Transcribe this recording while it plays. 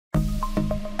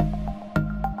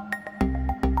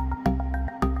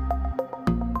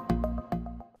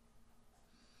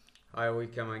I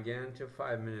welcome again to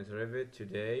 5 Minute Revit.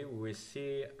 Today we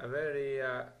see a very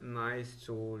nice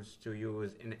tools to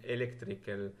use in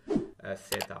electrical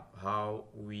setup, how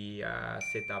we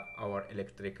set up our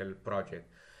electrical project.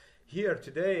 Here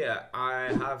today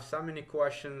I have so many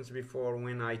questions before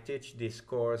when I teach this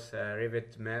course,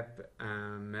 Revit map,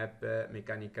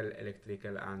 mechanical,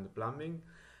 electrical and plumbing.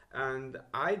 And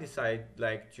I decide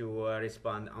like to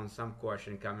respond on some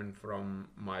question coming from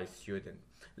my student.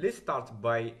 Let's start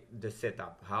by the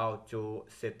setup, how to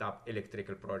set up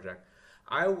electrical project.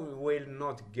 I will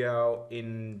not go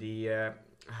in the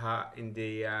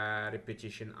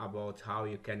repetition about how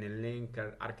you can link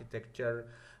an architecture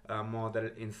model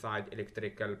inside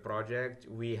electrical project.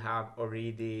 We have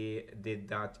already did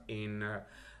that in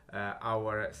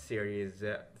our series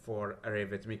for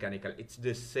Revit Mechanical. It's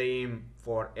the same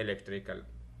for electrical,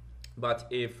 but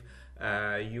if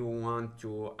you want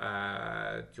to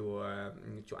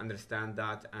understand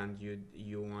that and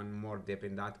you want more depth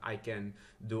in that, I can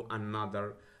do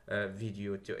another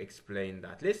video to explain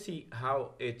that. Let's see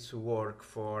how it's work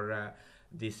for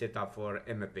the setup for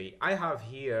MAP. I have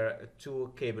here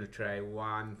two cable tray,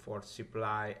 one for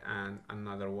supply and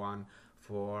another one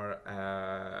for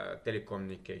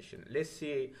telecommunication. Let's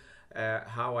see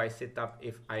how I set up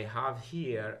if I have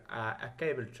here a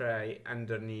cable tray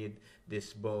underneath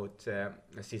this both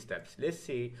systems. Let's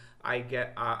see I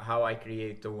get how I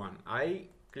create the one. I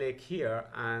click here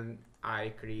and I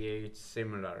create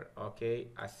similar, okay,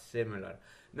 a similar.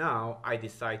 Now I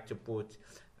decide to put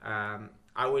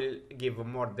I will give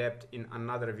more depth in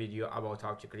another video about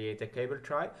how to create a cable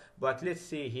tray, but let's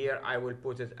see here I will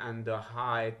put it and the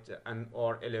height and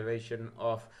or elevation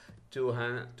of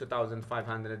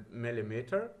 2500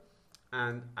 millimeter,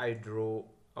 and I draw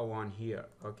a one here.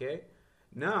 Okay,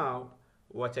 now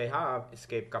what I have,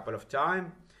 escape couple of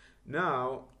times.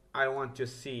 Now I want to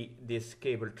see this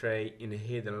cable tray in a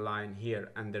hidden line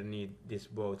here underneath this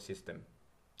board system.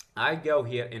 I go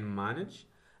here in manage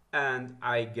and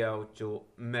I go to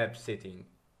map setting.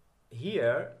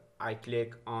 Here I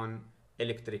click on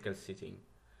electrical setting.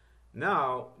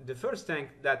 Now the first thing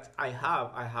that I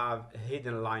have a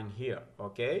hidden line here,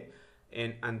 okay,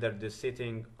 and under the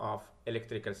setting of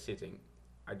electrical setting.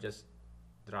 I just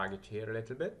drag it here a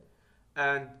little bit,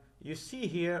 and you see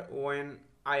here when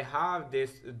I have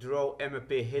this draw MAP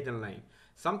hidden line,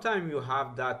 sometimes you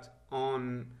have that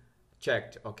on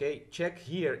checked. Okay, check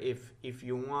here if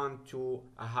you want to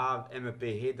have MAP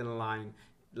hidden line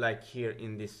like here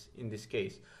in this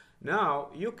case. Now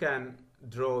you can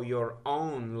draw your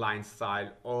own line style,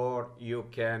 or you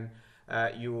can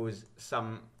use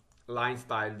some line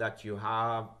style that you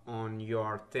have on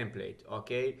your template.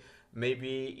 Okay,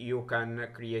 maybe you can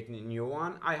create a new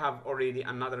one. I have already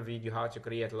another video how to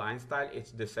create line style.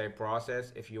 It's the same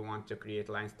process if you want to create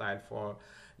line style for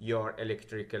your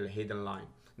electrical hidden line.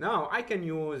 Now I can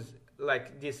use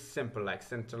like this simple like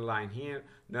center line here.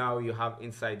 Now you have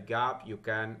inside gap, you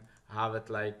can have it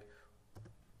like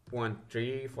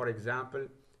 0.3 for example,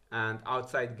 and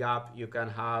outside gap you can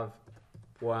have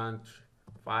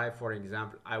 0.5 for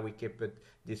example. I will keep it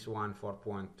this one for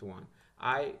 0.1.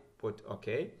 I put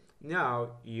okay.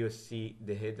 Now you see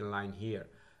the hidden line here.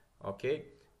 Okay,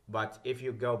 but if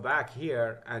you go back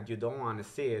here and you don't want to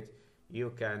see it,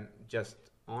 you can just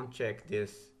uncheck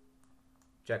this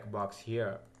checkbox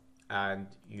here and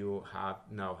you have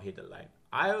no hidden line.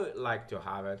 I like to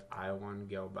have it. I want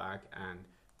to go back and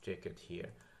check it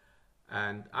here.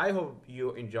 And I hope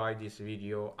you enjoyed this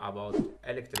video about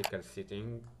electrical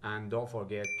setting, and don't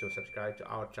forget to subscribe to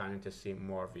our channel to see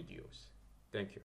more videos. Thank you.